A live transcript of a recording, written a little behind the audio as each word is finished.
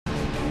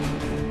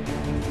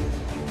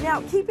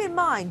Now, keep in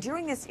mind,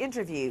 during this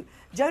interview,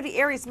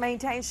 Jodi Arias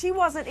maintained she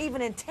wasn't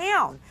even in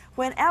town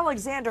when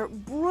Alexander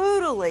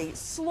brutally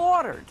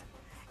slaughtered.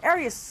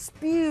 Arias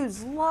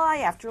spews lie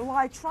after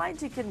lie, trying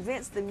to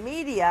convince the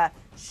media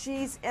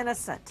she's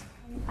innocent.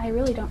 I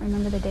really don't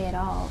remember the day at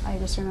all. I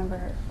just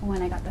remember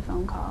when I got the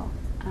phone call,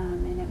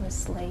 and it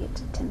was late,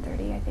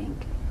 10:30, I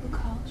think. Who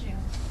called you?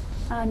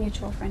 A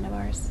mutual friend of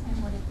ours.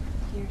 And what did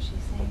he or she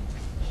say?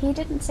 He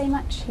didn't say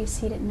much. He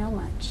didn't know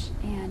much,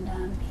 and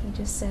he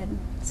just said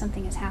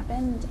something has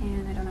happened,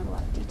 and I don't have a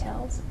lot of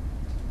details.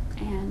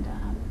 And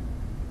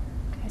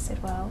I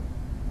said, well,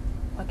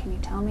 what can you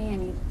tell me?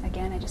 And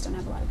again, I just don't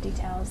have a lot of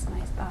details. And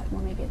I thought,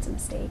 well, maybe it's a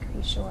mistake. Are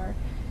you sure?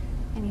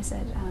 And he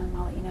said,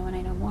 I'll let you know when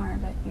I know more,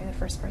 but you're the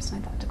first person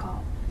I thought to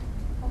call.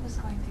 What was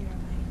going through your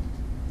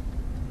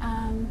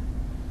mind?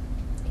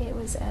 It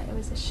was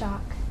a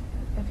shock,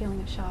 a feeling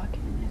of shock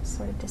and a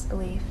sort of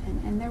disbelief.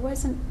 And there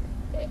wasn't,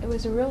 it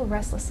was a real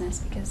restlessness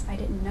because I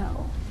didn't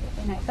know.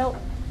 And I felt,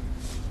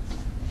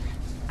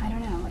 I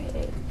don't know,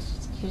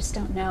 you just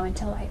don't know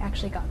until I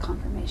actually got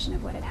confirmation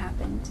of what had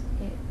happened.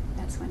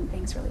 That's when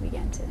things really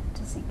began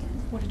to sink in.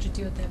 What did you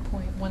do at that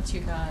point? Once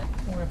you got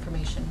more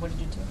information, what did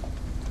you do?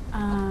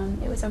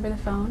 It was over the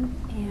phone,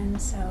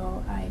 and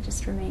so I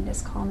just remained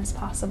as calm as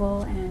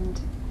possible. And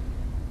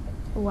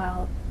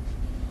well,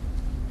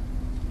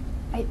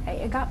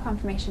 I got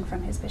confirmation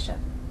from his bishop,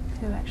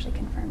 who actually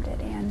confirmed it.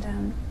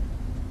 And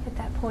at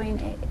that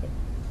point,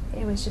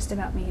 it was just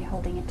about me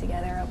holding it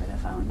together over the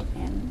phone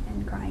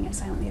and crying as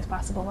silently as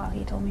possible while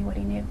he told me what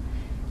he knew.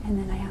 And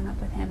then I hung up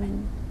with him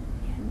and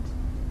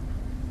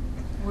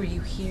Were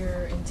you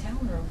here in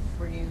town, or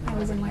were you? I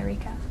was in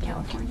Wairika,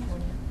 California.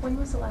 When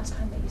was the last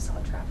time that you saw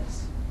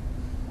Travis?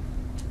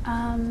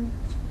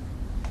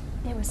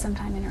 It was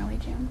sometime in early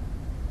June.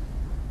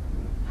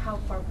 How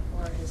far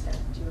before his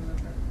death, do you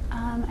remember?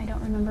 I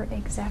don't remember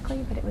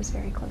exactly, but it was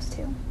very close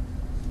to.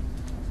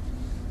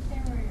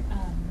 There were,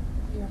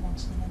 you were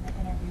mentioning in the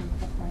interview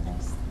before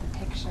this, the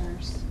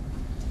pictures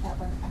that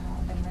were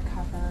found and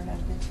recovered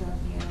of the two of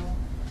you.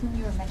 Mm-hmm.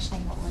 You were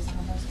mentioning what was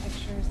on those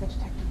pictures. The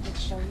detective did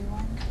show you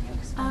one. Could you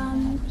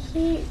explain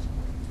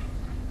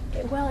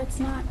that? Well,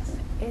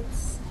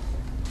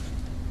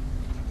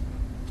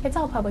 it's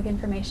all public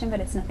information, but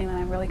it's nothing that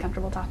I'm really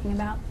comfortable talking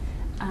about.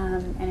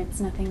 And it's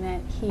nothing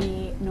that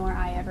he nor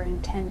I ever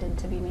intended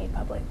to be made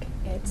public.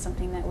 It's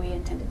something that we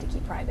intended to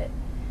keep private.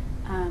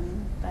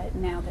 But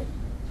now that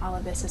all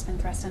of this has been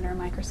thrust under a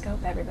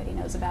microscope, everybody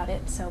knows about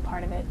it. So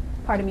part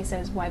of me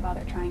says, why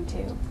bother trying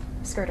to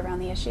skirt around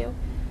the issue?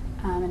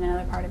 And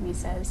another part of me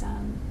says,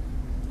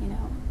 you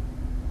know,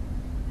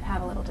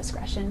 have a little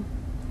discretion.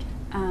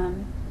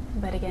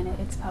 But again,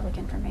 it's public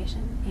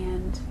information,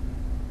 and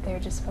they're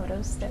just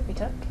photos that we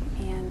took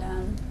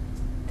and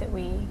that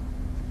we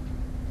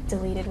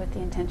deleted with the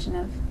intention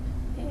of,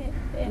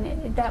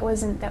 that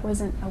wasn't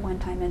a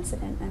one-time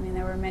incident. I mean,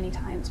 there were many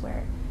times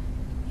where,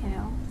 you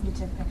know, You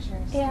took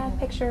pictures? yeah,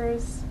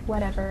 pictures,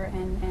 whatever,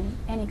 and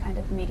any kind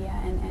of media,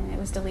 and it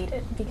was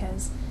deleted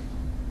because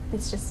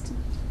it's just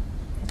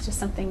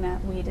something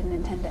that we didn't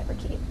intend to ever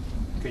keep.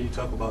 Can you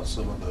talk about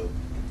some of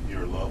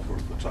your love for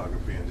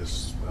photography and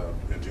just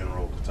in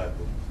general the type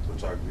of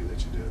photography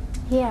that you did?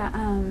 Yeah,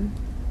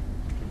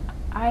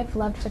 I've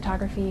loved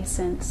photography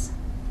since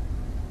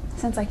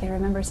I can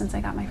remember, since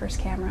I got my first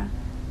camera.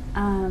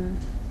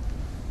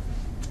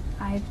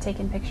 I've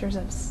taken pictures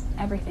of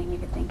everything you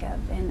could think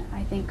of, and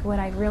I think what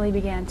I really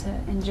began to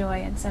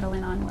enjoy and settle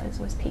in on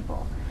was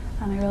people.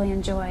 I really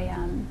enjoy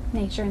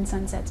nature and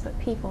sunsets, but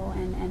people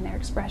and their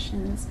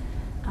expressions,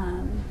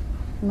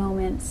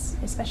 moments,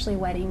 especially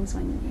weddings,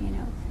 when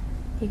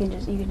you can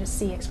just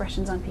see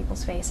expressions on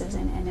people's faces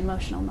and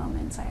emotional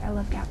moments. I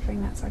love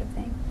capturing that sort of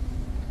thing.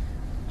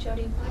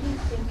 Jodi, why do you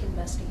think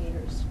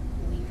investigators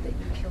believe that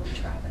you killed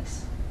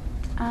Travis?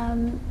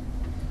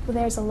 Well,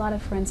 there's a lot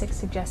of forensics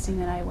suggesting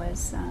that I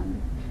was,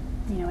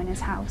 in his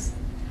house.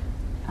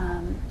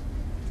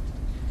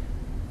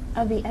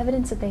 Of the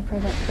evidence that they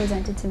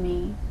presented to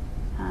me,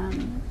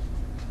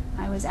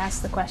 I was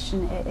asked the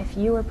question, if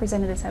you were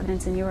presented this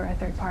evidence and you were a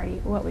third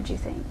party, what would you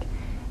think?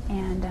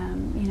 And,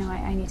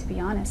 I need to be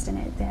honest,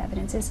 and the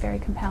evidence is very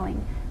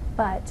compelling,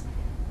 but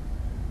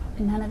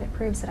none of it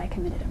proves that I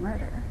committed a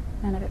murder.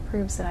 None of it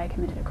proves that I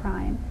committed a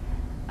crime.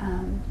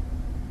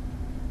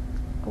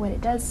 What it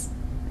does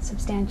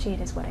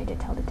substantiate is what I did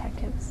tell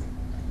detectives.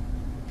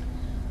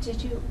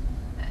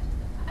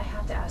 I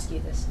have to ask you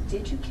this,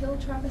 did you kill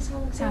Travis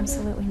Alexander?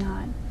 Absolutely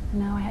not.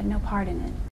 No, I had no part in it.